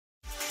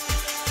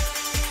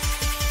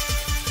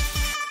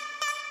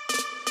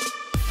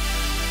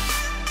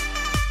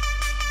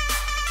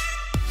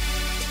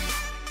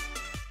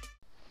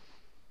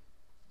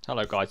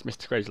Hello guys,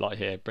 Mr. Virtualdj8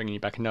 here, bringing you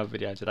back another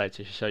video today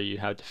to show you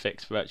how to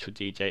fix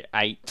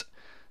Virtualdj8,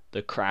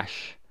 the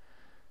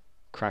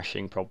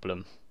crashing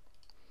problem.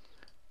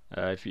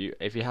 If you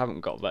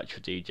haven't got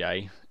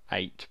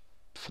Virtualdj8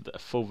 for the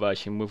full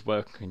version with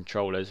working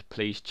controllers,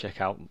 please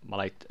check out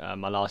my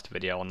last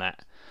video on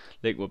that.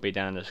 Link will be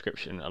down in the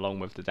description along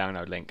with the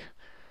download link.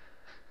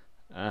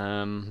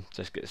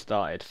 Let's get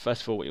started.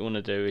 First of all, what you want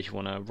to do is you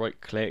want to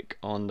right click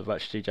on the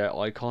Virtualdj8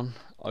 icon,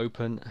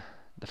 open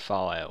the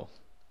file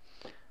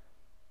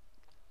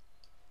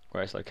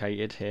where it's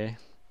located here,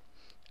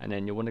 and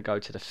then you want to go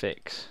to the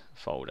fix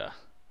folder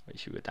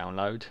which you would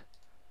download,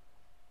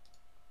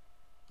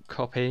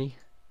 copy,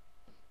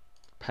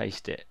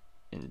 paste it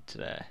into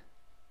there.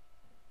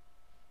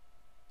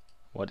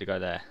 Why do you go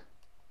there?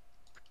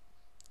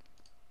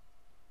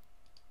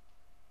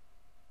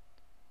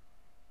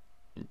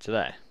 Into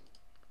there,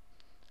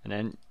 and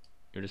then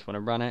you just want to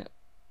run it,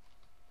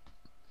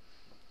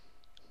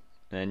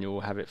 and then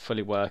you'll have it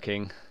fully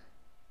working.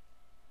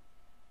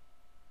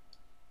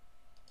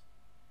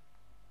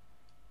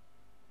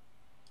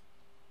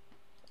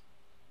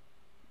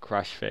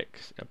 Crash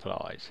fix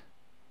applies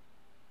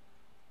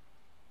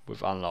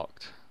with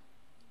unlocked.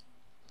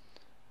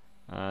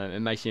 It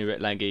may seem a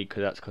bit laggy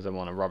because that's because I'm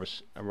on a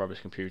rubbish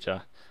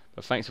computer,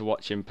 but thanks for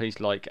watching.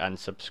 Please like and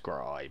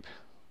subscribe,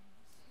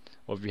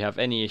 or if you have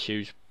any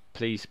issues,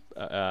 please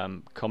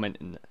comment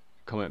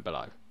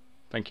below.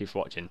 Thank you for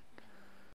watching.